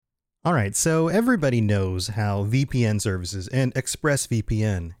All right, so everybody knows how VPN services and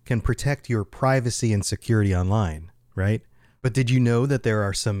ExpressVPN can protect your privacy and security online, right? But did you know that there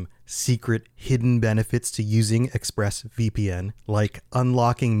are some secret hidden benefits to using ExpressVPN, like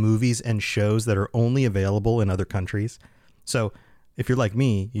unlocking movies and shows that are only available in other countries? So if you're like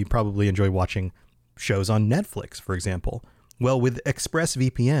me, you probably enjoy watching shows on Netflix, for example. Well, with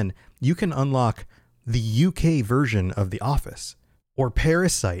ExpressVPN, you can unlock the UK version of The Office, or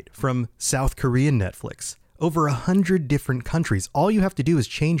Parasite from South Korean Netflix. Over 100 different countries. All you have to do is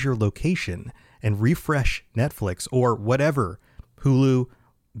change your location and refresh Netflix or whatever, Hulu,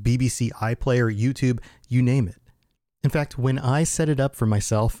 BBC iPlayer, YouTube, you name it. In fact, when I set it up for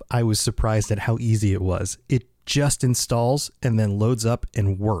myself, I was surprised at how easy it was. It just installs and then loads up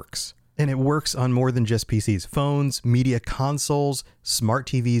and works. And it works on more than just PCs, phones, media consoles, smart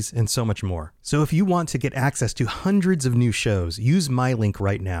TVs, and so much more. So if you want to get access to hundreds of new shows, use my link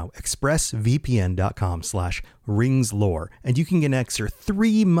right now, expressvpn.com/ringslore, and you can get an extra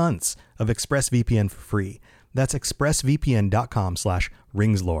 3 months of ExpressVPN for free. That's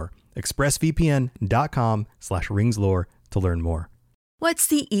expressvpn.com/ringslore. expressvpn.com/ringslore to learn more. What's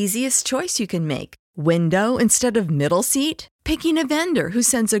the easiest choice you can make? Window instead of middle seat? Picking a vendor who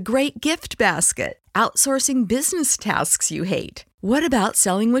sends a great gift basket? Outsourcing business tasks you hate? What about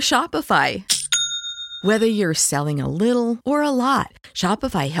selling with Shopify? Whether you're selling a little or a lot,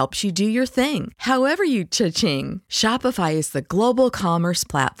 Shopify helps you do your thing, however you cha-ching. Shopify is the global commerce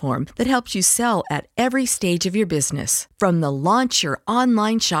platform that helps you sell at every stage of your business. From the launch your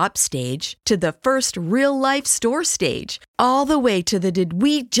online shop stage to the first real-life store stage, all the way to the did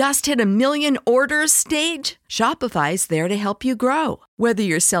we just hit a million orders stage. Shopify's there to help you grow. Whether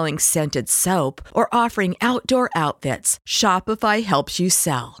you're selling scented soap or offering outdoor outfits, Shopify helps you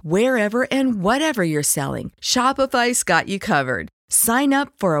sell. Wherever and whatever you're selling, Shopify's got you covered. Sign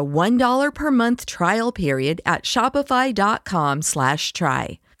up for a $1 per month trial period at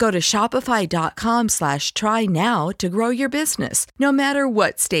shopify.com/try. Go to shopify.com/try now to grow your business, no matter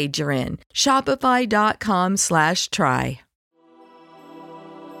what stage you're in. Shopify.com/try.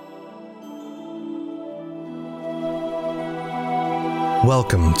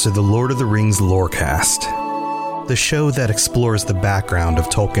 Welcome to the Lord of the Rings Lorecast, the show that explores the background of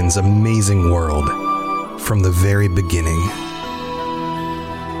Tolkien's amazing world from the very beginning.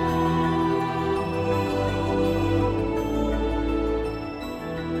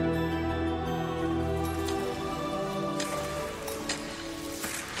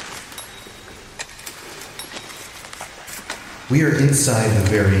 We are inside the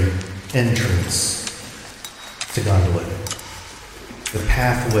very entrance to Gondolin. The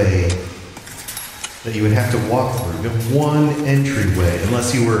pathway that you would have to walk through. You have one entryway,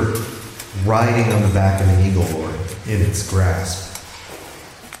 unless you were riding on the back of an eagle or in its grasp.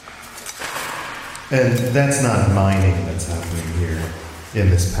 And that's not mining that's happening here in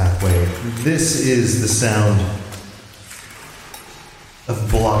this pathway. This is the sound of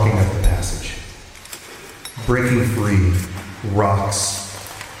blocking up the passage. Breaking free rocks,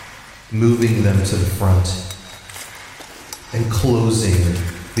 moving them to the front, and closing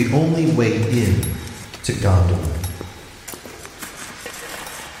the only way in to Gondolin.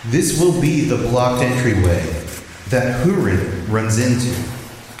 This will be the blocked entryway that Hurin runs into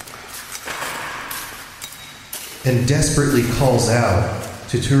and desperately calls out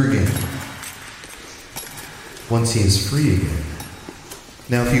to Turgon once he is free again.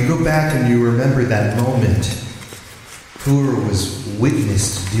 Now, if you go back and you remember that moment, Hur was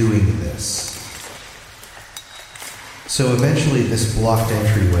witnessed doing this. So eventually this blocked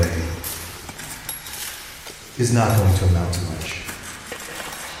entryway is not going to amount to much.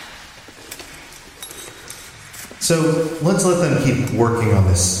 So let's let them keep working on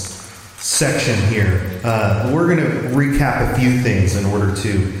this section here. We're going to recap a few things in order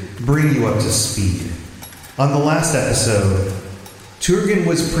to bring you up to speed. On the last episode, Turgon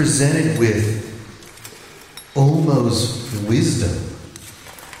was presented with Ulmo's wisdom.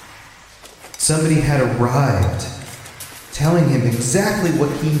 Somebody had arrived telling him exactly what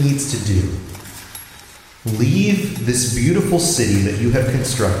he needs to do. Leave this beautiful city that you have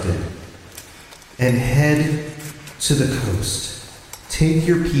constructed and head to the coast. Take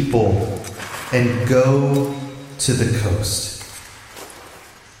your people and go to the coast.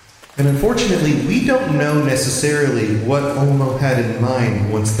 And unfortunately, we don't know necessarily what Ulmo had in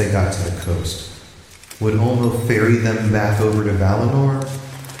mind once they got to the coast. Would Ulmo ferry them back over to Valinor?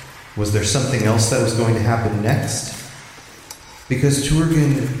 Was there something else that was going to happen next? Because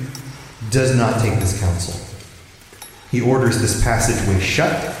Turgon does not take this counsel. He orders this passageway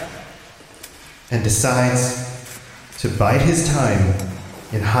shut and decides to bide his time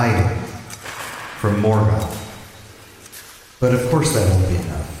in hiding from Morgoth. But of course that won't be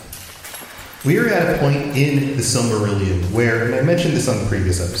enough. We are at a point in the Silmarillion where, and I mentioned this on the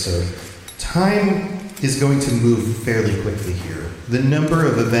previous episode, time is going to move fairly quickly here. The number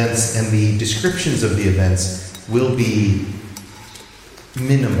of events and the descriptions of the events will be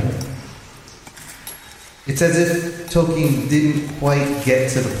minimal. It's as if Tolkien didn't quite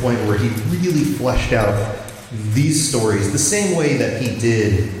get to the point where he really fleshed out these stories the same way that he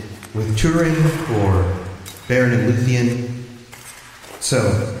did with Turin or Beren and Luthien.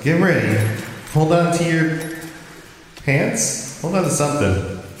 So, get ready. Hold on to your pants. Hold on to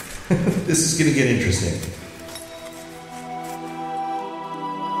something. This is going to get interesting.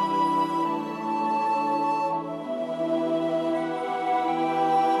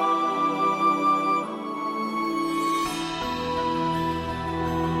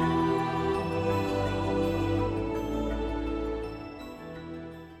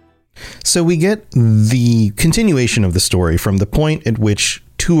 So we get the continuation of the story from the point at which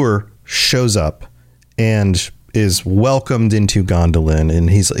Tuor shows up and is welcomed into Gondolin, and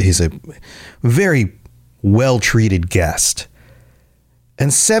he's a very well-treated guest.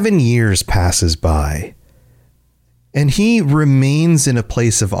 And 7 years passes by, and he remains in a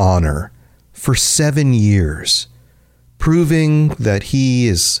place of honor for 7 years, proving that he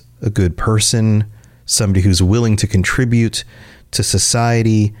is a good person, somebody who's willing to contribute to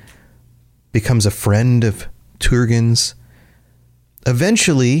society, becomes a friend of Turgon's,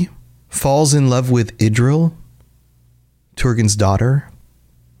 eventually falls in love with Idril, Turgon's daughter.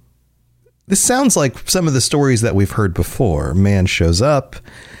 This sounds like some of the stories that we've heard before. Man shows up,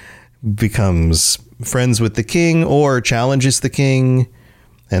 becomes friends with the king, or challenges the king,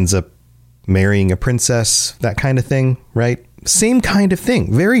 ends up marrying a princess, that kind of thing, right? Same kind of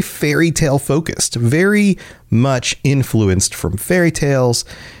thing. Very fairy tale focused, very much influenced from fairy tales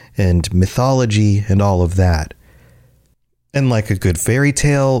and mythology and all of that. And like a good fairy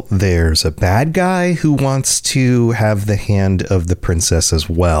tale, there's a bad guy who wants to have the hand of the princess as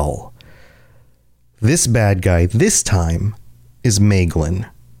well. This bad guy this time is Maeglin.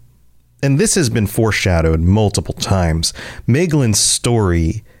 And this has been foreshadowed multiple times. Maeglin's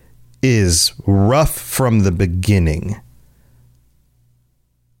story is rough from the beginning.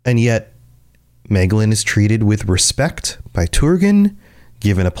 And yet, Maeglin is treated with respect by Turgon,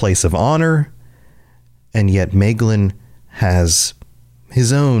 given a place of honor, and yet Maeglin has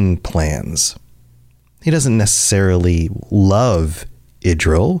his own plans. He doesn't necessarily love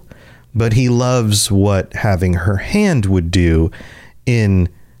Idril, but he loves what having her hand would do in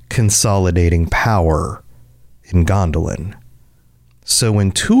consolidating power in Gondolin. So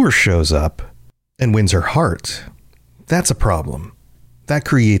when Tuor shows up and wins her heart, that's a problem. That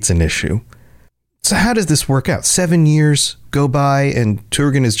creates an issue. So how does this work out? 7 years go by and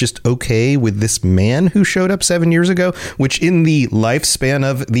Turgon is just okay with this man who showed up 7 years ago, which in the lifespan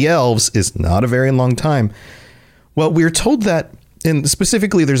of the elves is not a very long time. Well, we're told that, and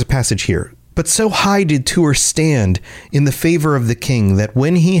specifically there's a passage here, but so high did Tuor stand in the favor of the king that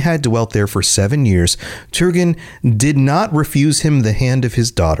when he had dwelt there for 7 years, Turgon did not refuse him the hand of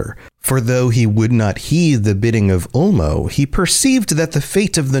his daughter. For though he would not heed the bidding of Ulmo, he perceived that the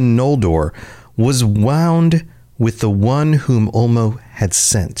fate of the Noldor was wound with the one whom Ulmo had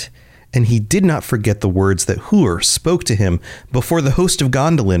sent, and he did not forget the words that Huor spoke to him before the host of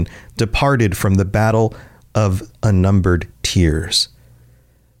Gondolin departed from the battle of unnumbered tears.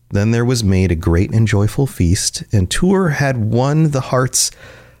 Then there was made a great and joyful feast, and Tuor had won the hearts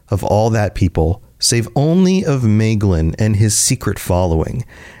of all that people, save only of Maeglin and his secret following,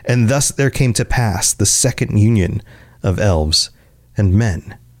 and thus there came to pass the second union of elves and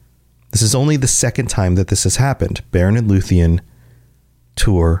men. This is only the second time that this has happened. Beren and Luthien,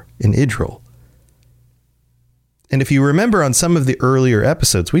 Tuor and Idril. And if you remember on some of the earlier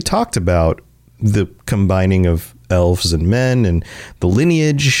episodes, we talked about the combining of elves and men and the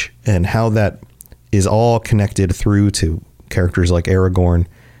lineage and how that is all connected through to characters like Aragorn.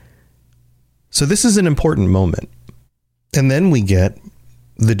 So this is an important moment. And then we get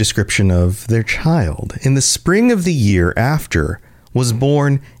the description of their child. In the spring of the year after was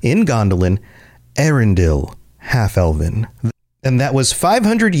born in Gondolin Arundel, half-elven. And that was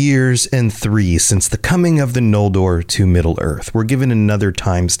 500 years and 3 since the coming of the Noldor to Middle-earth. We're given another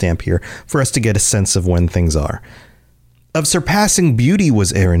timestamp here for us to get a sense of when things are. Of surpassing beauty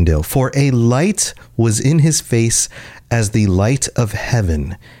was Arundel, for a light was in his face as the light of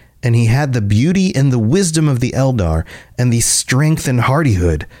heaven, and he had the beauty and the wisdom of the Eldar, and the strength and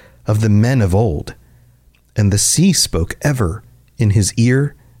hardihood of the men of old. And the sea spoke ever in his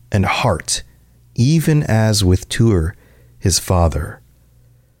ear and heart, even as with Tuor his father.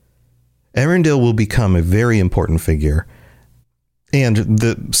 Arundel will become a very important figure. And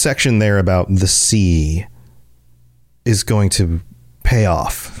the section there about the sea is going to pay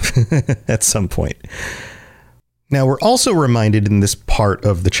off at some point. Now, we're also reminded in this part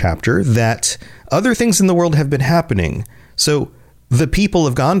of the chapter that other things in the world have been happening. So the people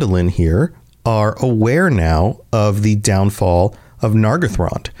of Gondolin here are aware now of the downfall of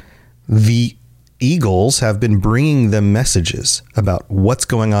Nargothrond. The eagles have been bringing them messages about what's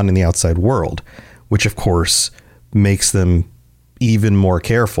going on in the outside world, which of course makes them even more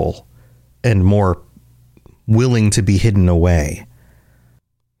careful and more willing to be hidden away.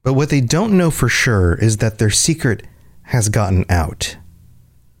 But what they don't know for sure is that their secret has gotten out.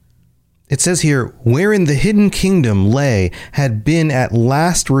 It says here, wherein the hidden kingdom lay had been at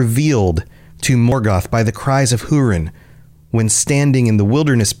last revealed to Morgoth by the cries of Hurin, when standing in the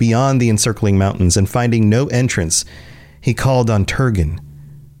wilderness beyond the encircling mountains and finding no entrance, he called on Turgon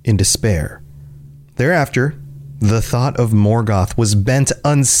in despair. Thereafter, the thought of Morgoth was bent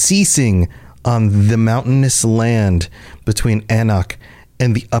unceasing on the mountainous land between Anach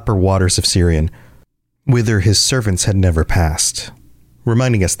and the upper waters of Sirion, whither his servants had never passed,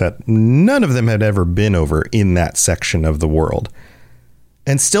 reminding us that none of them had ever been over in that section of the world.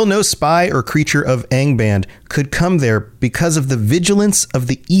 And still no spy or creature of Angband could come there because of the vigilance of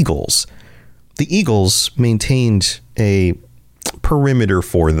the eagles. The eagles maintained a perimeter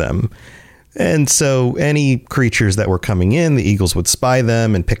for them. And so any creatures that were coming in, the eagles would spy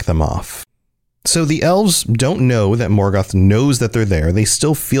them and pick them off. So the elves don't know that Morgoth knows that they're there. They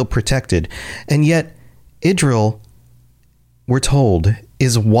still feel protected. And yet Idril, we're told,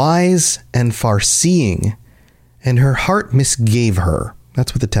 is wise and far-seeing, and her heart misgave her.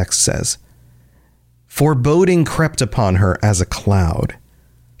 That's what the text says. Foreboding crept upon her as a cloud.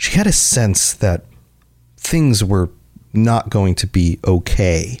 She had a sense that things were not going to be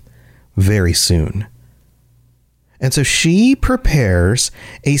okay very soon. And so she prepares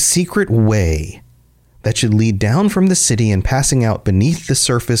a secret way that should lead down from the city and passing out beneath the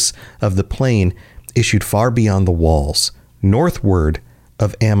surface of the plain issued far beyond the walls, northward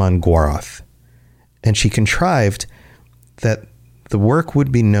of Amon Gwaroth. And she contrived that the work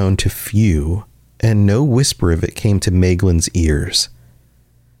would be known to few, and no whisper of it came to Maeglin's ears.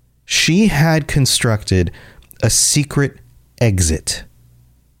 She had constructed a secret exit,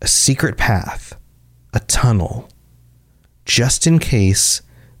 a secret path, a tunnel, just in case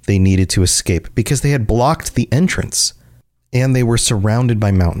they needed to escape, because they had blocked the entrance, and they were surrounded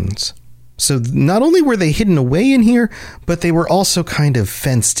by mountains. So not only were they hidden away in here, but they were also kind of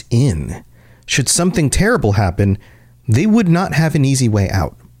fenced in. Should something terrible happen, they would not have an easy way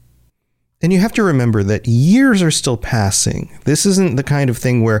out. And you have to remember that years are still passing. This isn't the kind of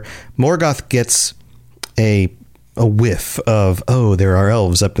thing where Morgoth gets a whiff of, oh, there are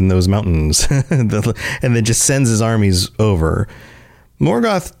elves up in those mountains, and then just sends his armies over.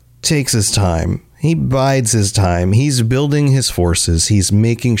 Morgoth takes his time. He bides his time. He's building his forces. He's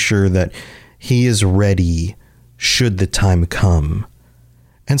making sure that he is ready should the time come.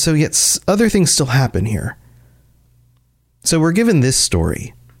 And so yet other things still happen here. So we're given this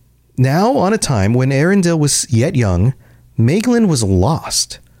story. Now, on a time when Arundel was yet young, Maeglin was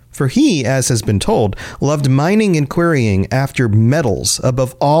lost. For he, as has been told, loved mining and quarrying after metals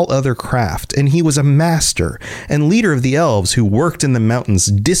above all other craft, and he was a master and leader of the elves who worked in the mountains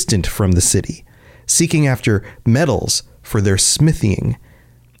distant from the city, seeking after metals for their smithing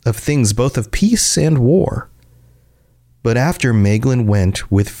of things both of peace and war. But after Maeglin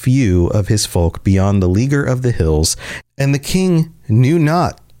went with few of his folk beyond the leaguer of the hills, and the king knew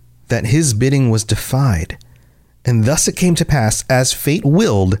not that his bidding was defied. And thus it came to pass, as fate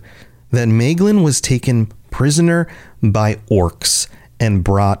willed, that Maeglin was taken prisoner by orcs and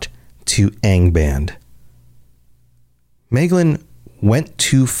brought to Angband. Maeglin went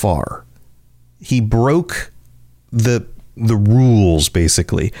too far. He broke the rules,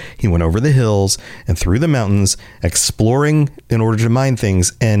 basically. He went over the hills and through the mountains, exploring in order to mine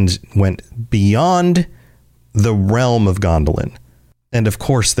things, and went beyond the realm of Gondolin. And of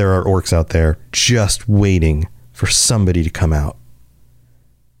course, there are orcs out there just waiting for somebody to come out.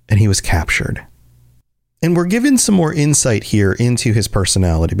 And he was captured. And we're given some more insight here into his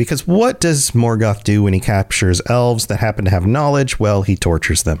personality, because what does Morgoth do when he captures elves that happen to have knowledge? Well, he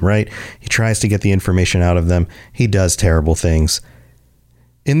tortures them, right? He tries to get the information out of them. He does terrible things.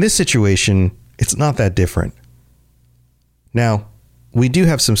 In this situation, it's not that different. Now, we do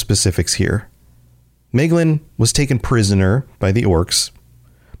have some specifics here. Maeglin was taken prisoner by the orcs,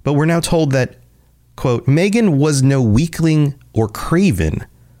 but we're now told that, quote, Maeglin was no weakling or craven,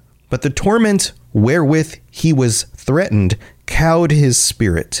 but the torment wherewith he was threatened cowed his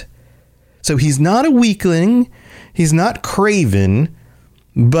spirit. So he's not a weakling, he's not craven,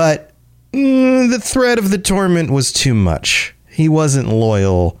 but the threat of the torment was too much. He wasn't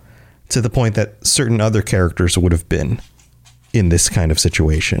loyal to the point that certain other characters would have been in this kind of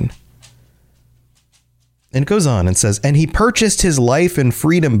situation. And it goes on and says, and he purchased his life and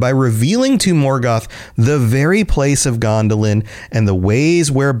freedom by revealing to Morgoth the very place of Gondolin and the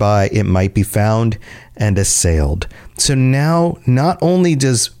ways whereby it might be found and assailed. So now not only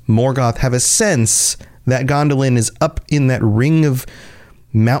does Morgoth have a sense that Gondolin is up in that ring of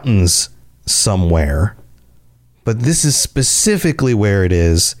mountains somewhere, but this is specifically where it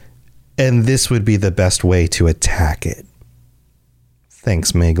is, and this would be the best way to attack it.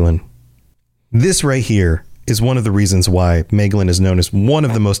 Thanks, Maeglin. This right here is one of the reasons why Maeglin is known as one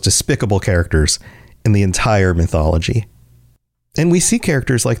of the most despicable characters in the entire mythology. And we see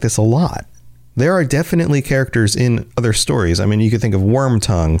characters like this a lot. There are definitely characters in other stories. I mean, you could think of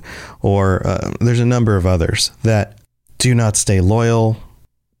Wormtongue, or there's a number of others that do not stay loyal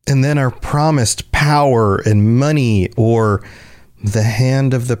and then are promised power and money or the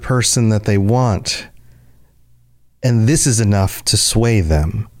hand of the person that they want. And this is enough to sway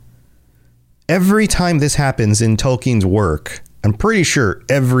them. Every time this happens in Tolkien's work, I'm pretty sure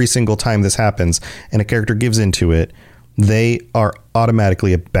every single time this happens and a character gives into it, they are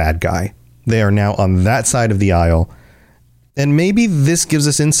automatically a bad guy. They are now on that side of the aisle. And maybe this gives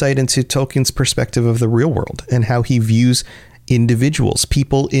us insight into Tolkien's perspective of the real world and how he views individuals,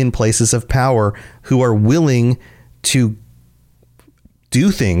 people in places of power who are willing to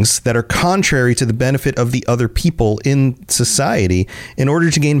do things that are contrary to the benefit of the other people in society in order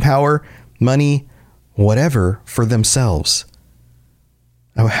to gain power, money, whatever, for themselves.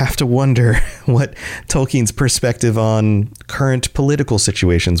 I have to wonder what Tolkien's perspective on current political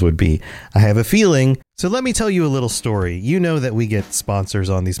situations would be. I have a feeling. So let me tell you a little story. You know that we get sponsors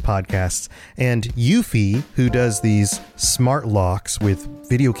on these podcasts, and Eufy, who does these smart locks with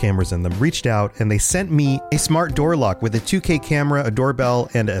video cameras in them, reached out and they sent me a smart door lock with a 2K camera, a doorbell,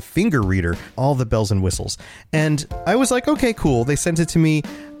 and a finger reader, all the bells and whistles. And I was like, okay, cool. They sent it to me.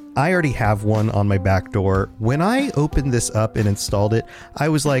 I already have one on my back door. When I opened this up and installed it, I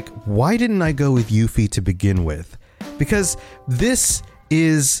was like, why didn't I go with Eufy to begin with? Because this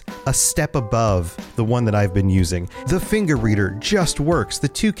is a step above the one that I've been using. The finger reader just works. The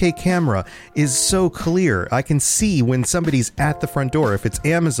 2K camera is so clear. I can see when somebody's at the front door, if it's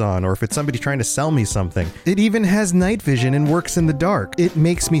Amazon or if it's somebody trying to sell me something. It even has night vision and works in the dark. It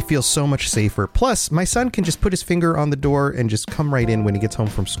makes me feel so much safer. Plus, my son can just put his finger on the door and just come right in when he gets home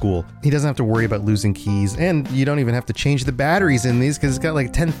from school. He doesn't have to worry about losing keys, and you don't even have to change the batteries in these because it's got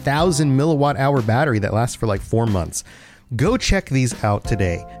like 10,000 milliwatt hour battery that lasts for like 4 months. Go check these out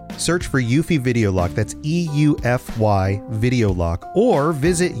today. Search for Eufy Video Lock, that's EUFY Video Lock, or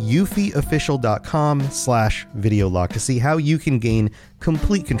visit eufyofficial.com/video lock to see how you can gain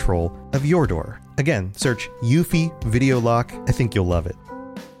complete control of your door. Again, search Eufy Video Lock. I think you'll love it.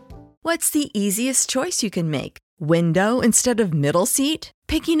 What's the easiest choice you can make? Window instead of middle seat?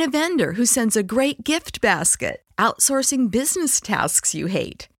 Picking a vendor who sends a great gift basket? Outsourcing business tasks you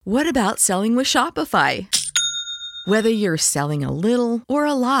hate? What about selling with Shopify? Whether you're selling a little or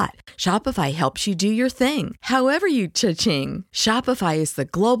a lot, Shopify helps you do your thing, however you cha-ching. Shopify is the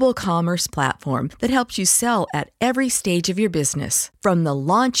global commerce platform that helps you sell at every stage of your business. From the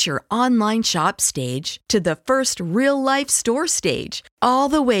launch your online shop stage to the first real-life store stage, all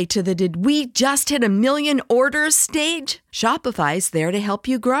the way to the did we just hit 1 million orders stage. Shopify's there to help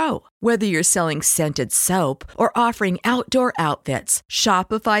you grow. Whether you're selling scented soap or offering outdoor outfits,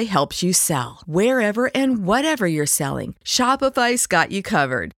 Shopify helps you sell. Wherever and whatever you're selling, Shopify's got you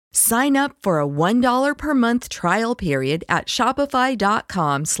covered. Sign up for a $1 per month trial period at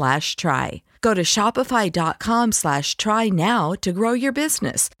shopify.com/try. Go to shopify.com/try now to grow your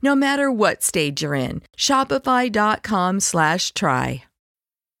business, no matter what stage you're in. Shopify.com/try.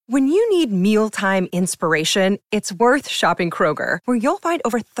 When you need mealtime inspiration, it's worth shopping Kroger, where you'll find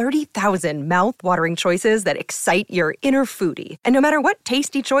over 30,000 mouth-watering choices that excite your inner foodie. And no matter what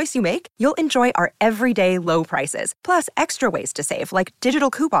tasty choice you make, you'll enjoy our everyday low prices, plus extra ways to save, like digital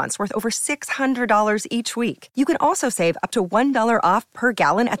coupons worth over $600 each week. You can also save up to $1 off per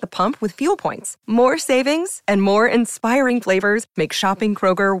gallon at the pump with fuel points. More savings and more inspiring flavors make shopping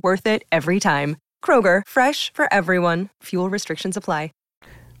Kroger worth it every time. Kroger, fresh for everyone. Fuel restrictions apply.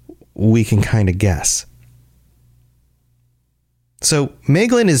 We can kind of guess. So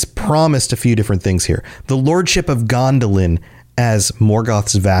Maeglin is promised a few different things here. The lordship of Gondolin as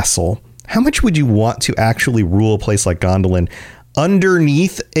Morgoth's vassal. How much would you want to actually rule a place like Gondolin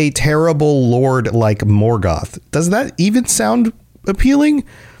underneath a terrible lord like Morgoth? Does that even sound appealing?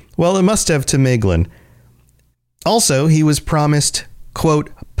 Well, it must have to Maeglin. Also, he was promised, quote,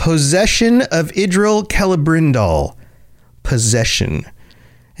 possession of Idril Celebrimbor. Possession.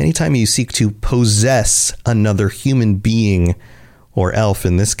 Anytime you seek to possess another human being, or elf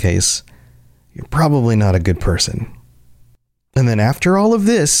in this case, you're probably not a good person. And then after all of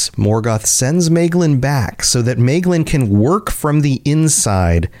this, Morgoth sends Maeglin back so that Maeglin can work from the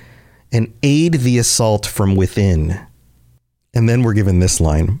inside and aid the assault from within. And then we're given this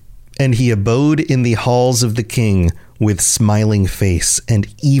line. And he abode in the halls of the king with smiling face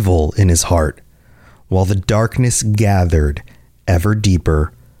and evil in his heart, while the darkness gathered ever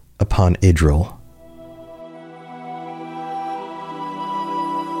deeper upon Idril.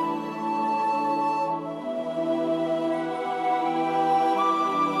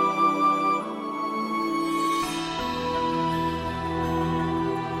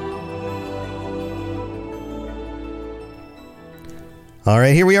 All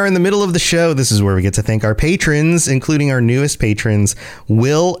right, here we are in the middle of the show. This is where we get to thank our patrons, including our newest patrons,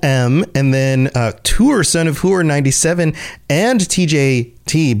 Will M, and then Tour, Son of Hoor 97, and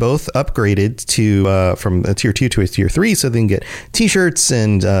TJT, both upgraded to from a tier 2 to a tier 3, so they can get t-shirts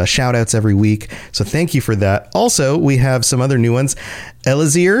and shout outs every week. So thank you for that. Also, we have some other new ones.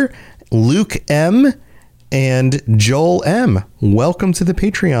 Elazir, Luke M, and Joel M. Welcome to the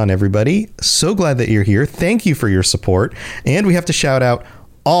Patreon, everybody. So glad that you're here. Thank you for your support. And we have to shout out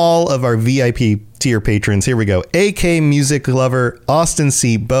all of our VIP tier patrons. Here we go. AK Music Lover, Austin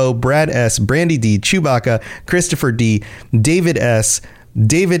C, Bo, Brad S, Brandy D, Chewbacca, Christopher D, David S,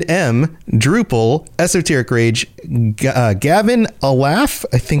 David M, Drupal, Esoteric Rage, Gavin Alaf,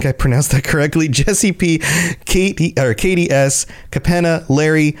 I think I pronounced that correctly, Jesse P, Katie S, Capenna,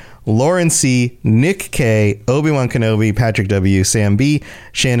 Larry, Lauren C, Nick K, Obi-Wan Kenobi, Patrick W, Sam B,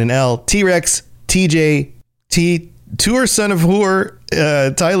 Shannon L, T-Rex, TJ T, Tour Son of Hoor,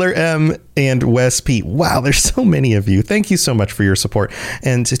 Tyler M, and Wes P. Wow, there's so many of you. Thank you so much for your support.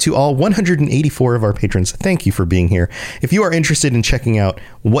 And to all 184 of our patrons, thank you for being here. If you are interested in checking out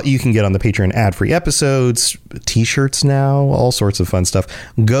what you can get on the Patreon, ad-free episodes, t-shirts now, all sorts of fun stuff,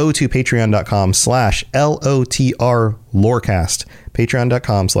 go to patreon.com/LOTR Lorecast.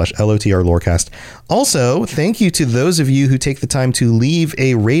 Patreon.com/LOTR Lorecast. Also, thank you to those of you who take the time to leave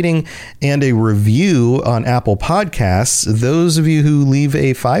a rating and a review on Apple Podcasts. Those of you who leave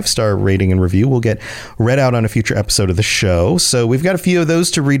a 5-star rating and review will get read out on a future episode of the show. So we've got a few of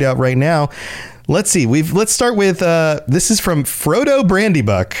those to read out right now. Let's see. Let's start with this is from Frodo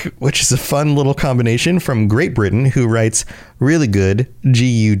Brandybuck, which is a fun little combination from Great Britain, who writes really good,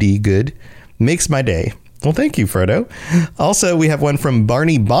 GUD good, makes my day. Well, thank you, Frodo. Also, we have one from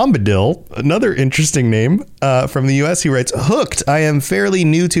Barney Bombadil, another interesting name from the U.S. who writes, Hooked. I am fairly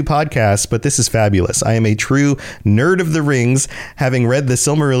new to podcasts, but this is fabulous. I am a true nerd of the rings, having read The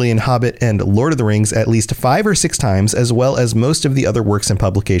Silmarillion, Hobbit, and Lord of the Rings at least 5 or 6 times, as well as most of the other works and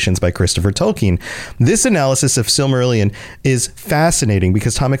publications by Christopher Tolkien. This analysis of Silmarillion is fascinating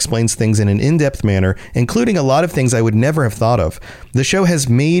because Tom explains things in an in-depth manner, including a lot of things I would never have thought of. The show has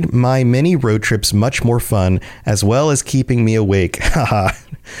made my many road trips much more fun, as well as keeping me awake. Haha.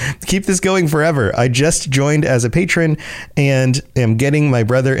 Keep this going forever. I just joined as a patron and am getting my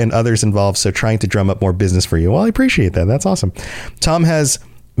brother and others involved, so trying to drum up more business for you. Well, I appreciate that. That's awesome. Tom has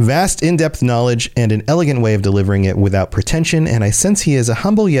vast in-depth knowledge and an elegant way of delivering it without pretension, and I sense he is a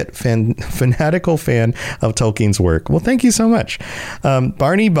humble yet fanatical fan of Tolkien's work. Well, thank you so much.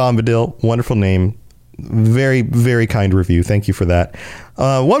 Barney Bombadil, wonderful name. Very, very kind review. Thank you for that.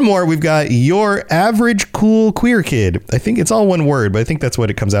 One more. We've got Your Average Cool Queer Kid. I think it's all one word, but I think that's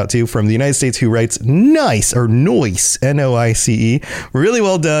what it comes out to, from the United States, who writes nice, or noise, Noice. Really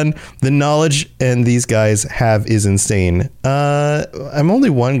well done. The knowledge and these guys have is insane. I'm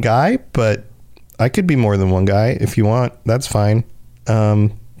only one guy, but I could be more than one guy if you want. That's fine.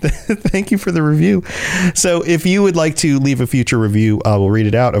 Thank you for the review. So if you would like to leave a future review, I will read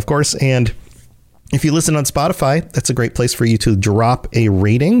it out, of course. And if you listen on Spotify, that's a great place for you to drop a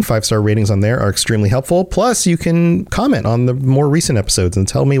rating. 5-star ratings on there are extremely helpful. Plus, you can comment on the more recent episodes and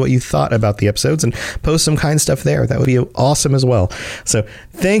tell me what you thought about the episodes and post some kind stuff there. That would be awesome as well. So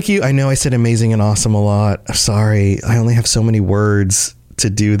thank you. I know I said amazing and awesome a lot. Sorry, I only have so many words to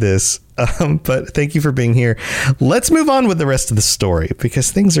do this. But thank you for being here. Let's move on with the rest of the story,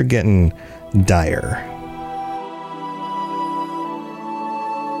 because things are getting dire.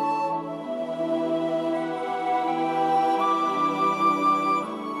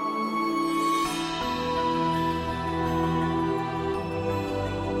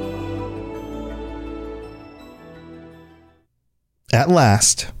 At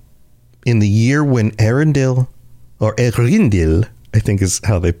last, in the year when Eärendil I think is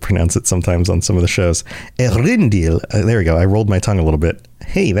how they pronounce it sometimes on some of the shows. Erindil. There we go. I rolled my tongue a little bit.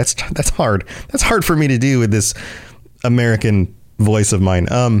 Hey, that's hard. That's hard for me to do with this American voice of mine.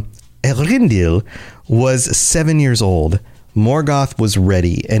 Erindil was 7 years old. Morgoth was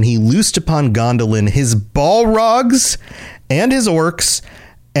ready, and he loosed upon Gondolin his Balrogs and his orcs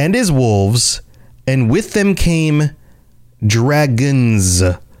and his wolves, and with them came dragons,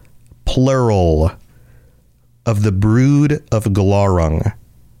 plural, of the brood of Glaurung.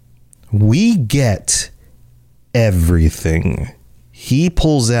 We get everything. He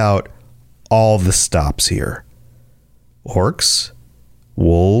pulls out all the stops here. Orcs,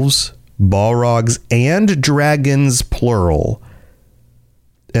 wolves, Balrogs, and dragons, plural.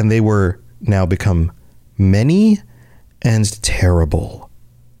 And they were now become many and terrible.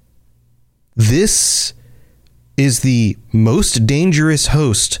 This is the most dangerous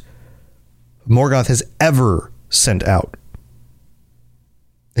host Morgoth has ever sent out.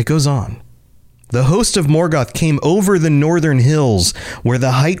 It goes on. The host of Morgoth came over the northern hills where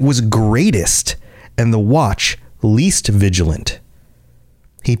the height was greatest and the watch least vigilant.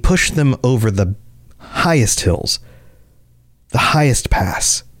 He pushed them over the highest hills, the highest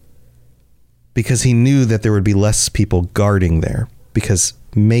pass, because he knew that there would be less people guarding there, because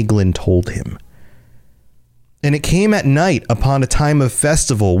Maeglin told him. And it came at night upon a time of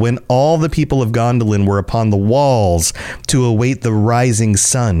festival when all the people of Gondolin were upon the walls to await the rising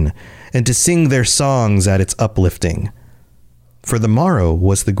sun and to sing their songs at its uplifting. For the morrow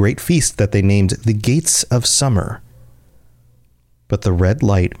was the great feast that they named the Gates of Summer. But the red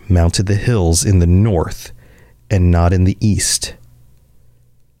light mounted the hills in the north and not in the east.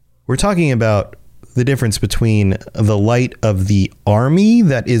 We're talking about the difference between the light of the army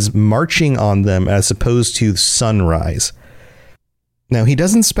that is marching on them as opposed to sunrise. Now, he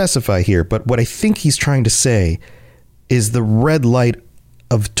doesn't specify here, but what I think he's trying to say is the red light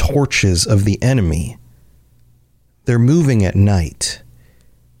of torches of the enemy. They're moving at night,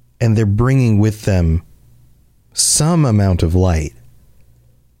 and they're bringing with them some amount of light,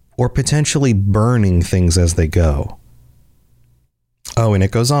 or potentially burning things as they go. Oh, and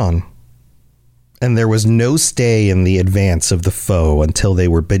it goes on. And there was no stay in the advance of the foe until they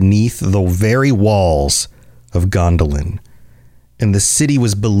were beneath the very walls of Gondolin, and the city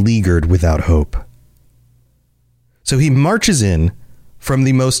was beleaguered without hope. So he marches in from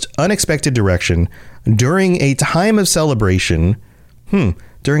the most unexpected direction during a time of celebration.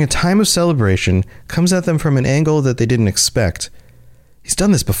 During a time of celebration, comes at them from an angle that they didn't expect. He's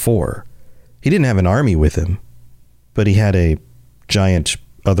done this before. He didn't have an army with him, but he had a giant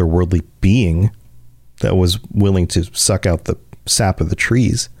otherworldly being that was willing to suck out the sap of the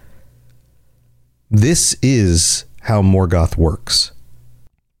trees. This is how Morgoth works.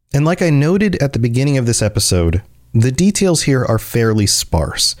 And like I noted at the beginning of this episode, the details here are fairly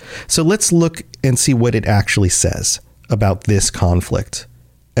sparse. So let's look and see what it actually says about this conflict.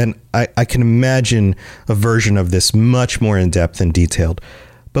 And I can imagine a version of this much more in-depth and detailed,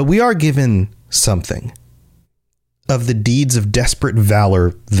 but we are given something of the deeds of desperate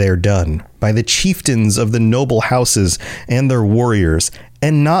valor there done by the chieftains of the noble houses and their warriors,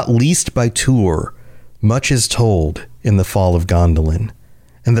 and not least by Tuor. Much is told in the fall of Gondolin,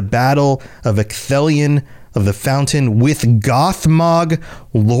 and the battle of Ecthelion of the Fountain with Gothmog,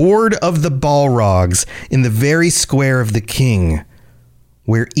 Lord of the Balrogs, in the very square of the king,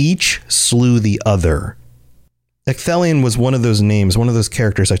 where each slew the other. Ecthelion was one of those names, one of those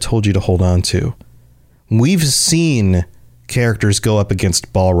characters I told you to hold on to. We've seen characters go up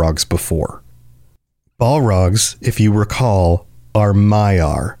against Balrogs before. Balrogs, if you recall, are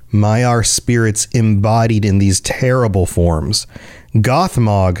Maiar spirits embodied in these terrible forms.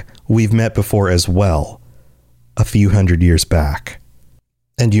 Gothmog we've met before as well, a few hundred years back.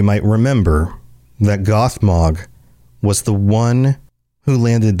 And you might remember that Gothmog was the one who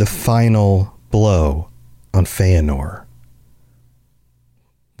landed the final blow on Feanor.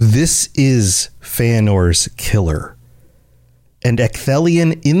 This is Feanor's killer. And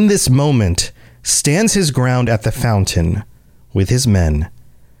Ecthelion in this moment stands his ground at the fountain with his men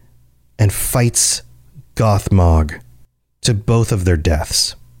and fights Gothmog to both of their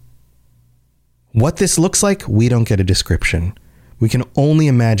deaths. What this looks like, we don't get a description. We can only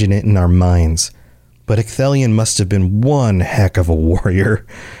imagine it in our minds. But Ecthelion must have been one heck of a warrior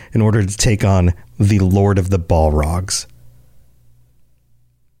in order to take on the Lord of the Balrogs.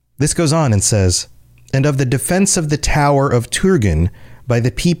 This goes on and says, and of the defense of the tower of Turgon by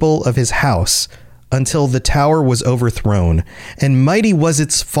the people of his house, until the tower was overthrown, and mighty was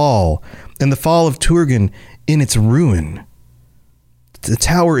its fall, and the fall of Turgon in its ruin. The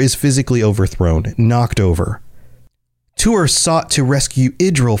tower is physically overthrown, knocked over. Tuor sought to rescue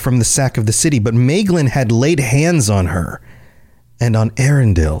Idril from the sack of the city, but Maeglin had laid hands on her and on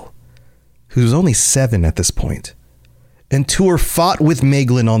Arundel, who was only 7 at this point. And Tuor fought with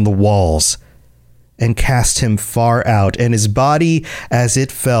Maeglin on the walls and cast him far out, and his body, as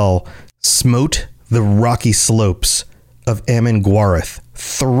it fell, smote the rocky slopes of Amangwareth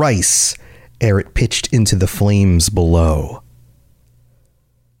thrice ere it pitched into the flames below.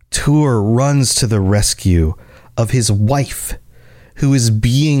 Tuor runs to the rescue of his wife, who is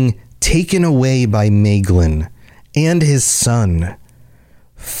being taken away by Maeglin, and his son,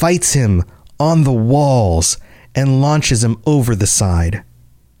 fights him on the walls and launches him over the side.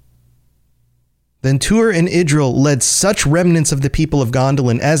 Then Tuor and Idril led such remnants of the people of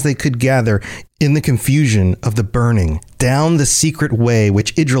Gondolin as they could gather in the confusion of the burning down the secret way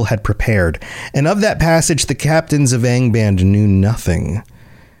which Idril had prepared. And of that passage the captains of Angband knew nothing,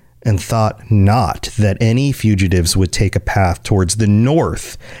 and thought not that any fugitives would take a path towards the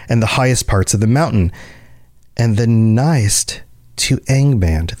north and the highest parts of the mountain, and the nighest to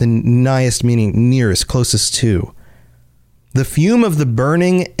Angband, the nighest meaning nearest, closest to. The fume of the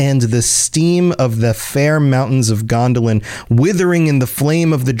burning and the steam of the fair mountains of Gondolin, withering in the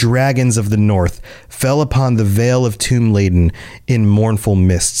flame of the dragons of the north, fell upon the vale of Tomb-Laden in mournful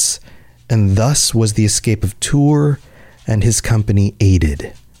mists, and thus was the escape of Tuor and his company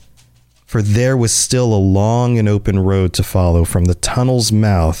aided. For there was still a long and open road to follow from the tunnel's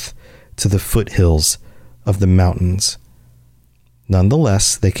mouth to the foothills of the mountains.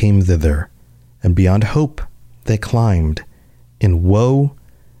 Nonetheless, they came thither, and beyond hope they climbed, in woe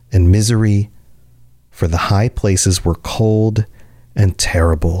and misery, for the high places were cold and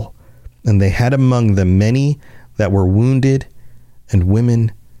terrible, and they had among them many that were wounded, and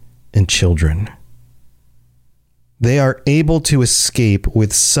women and children. They are able to escape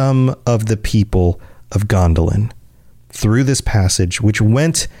with some of the people of Gondolin through this passage, which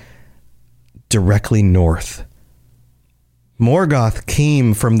went directly north. Morgoth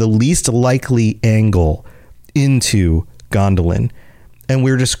came from the least likely angle into Gondolin, and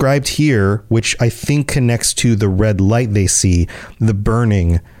we're described here, which I think connects to the red light they see, the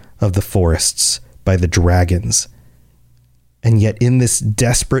burning of the forests by the dragons. And yet in this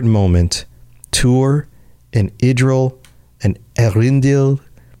desperate moment, Tuor and Idril and Arundel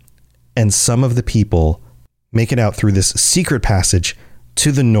and some of the people make it out through this secret passage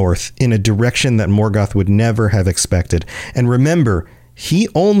to the north in a direction that Morgoth would never have expected. And remember, he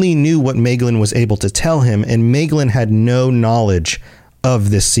only knew what Maeglin was able to tell him, and Maeglin had no knowledge of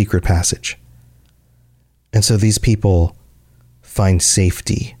this secret passage. And so these people find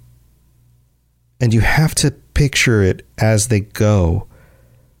safety. And you have to picture it as they go.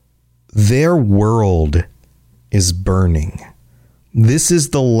 Their world is burning. This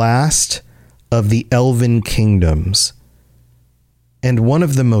is the last of the elven kingdoms, and one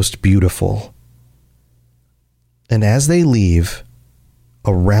of the most beautiful. And as they leave,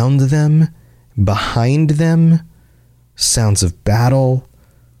 around them, behind them, sounds of battle,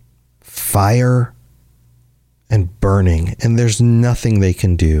 fire, and burning, and there's nothing they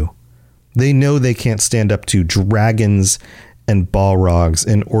can do. They know they can't stand up to dragons and balrogs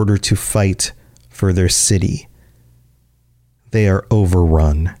in order to fight for their city. They are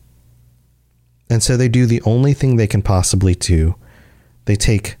overrun. And so they do the only thing they can possibly do. They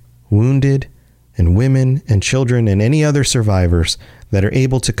take wounded and women and children and any other survivors that are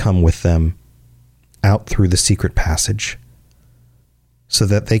able to come with them out through the secret passage so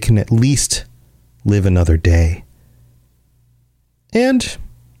that they can at least live another day. And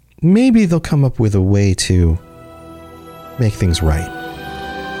maybe they'll come up with a way to make things right.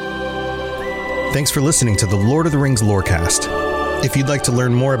 Thanks for listening to the Lord of the Rings Lorecast. If you'd like to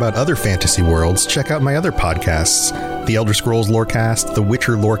learn more about other fantasy worlds, check out my other podcasts, The Elder Scrolls Lorecast, The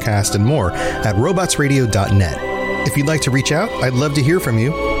Witcher Lorecast, and more at robotsradio.net. If you'd like to reach out, I'd love to hear from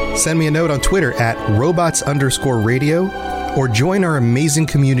you. Send me a note on Twitter at robots_radio, or join our amazing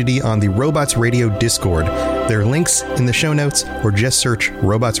community on the Robots Radio Discord. There are links in the show notes, or just search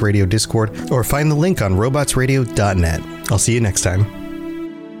Robots Radio Discord, or find the link on robotsradio.net. I'll see you next time.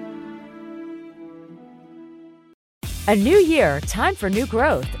 A new year, time for new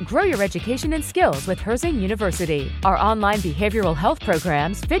growth. Grow your education and skills with Herzing University. Our online behavioral health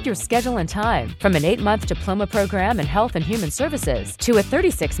programs fit your schedule and time. From an 8-month diploma program in health and human services to a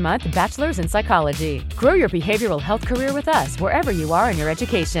 36-month bachelor's in psychology. Grow your behavioral health career with us wherever you are in your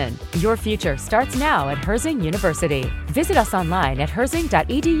education. Your future starts now at Herzing University. Visit us online at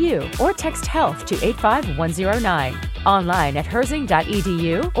herzing.edu or text health to 85109. Online at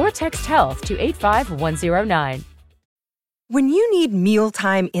herzing.edu or text health to 85109. When you need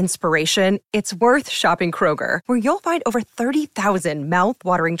mealtime inspiration, it's worth shopping Kroger, where you'll find over 30,000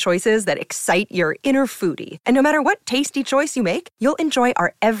 mouth-watering choices that excite your inner foodie. And no matter what tasty choice you make, you'll enjoy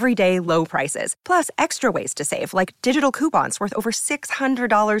our everyday low prices, plus extra ways to save, like digital coupons worth over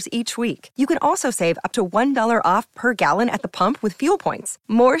 $600 each week. You can also save up to $1 off per gallon at the pump with fuel points.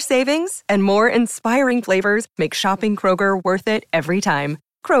 More savings and more inspiring flavors make shopping Kroger worth it every time.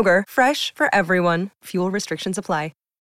 Kroger, fresh for everyone. Fuel restrictions apply.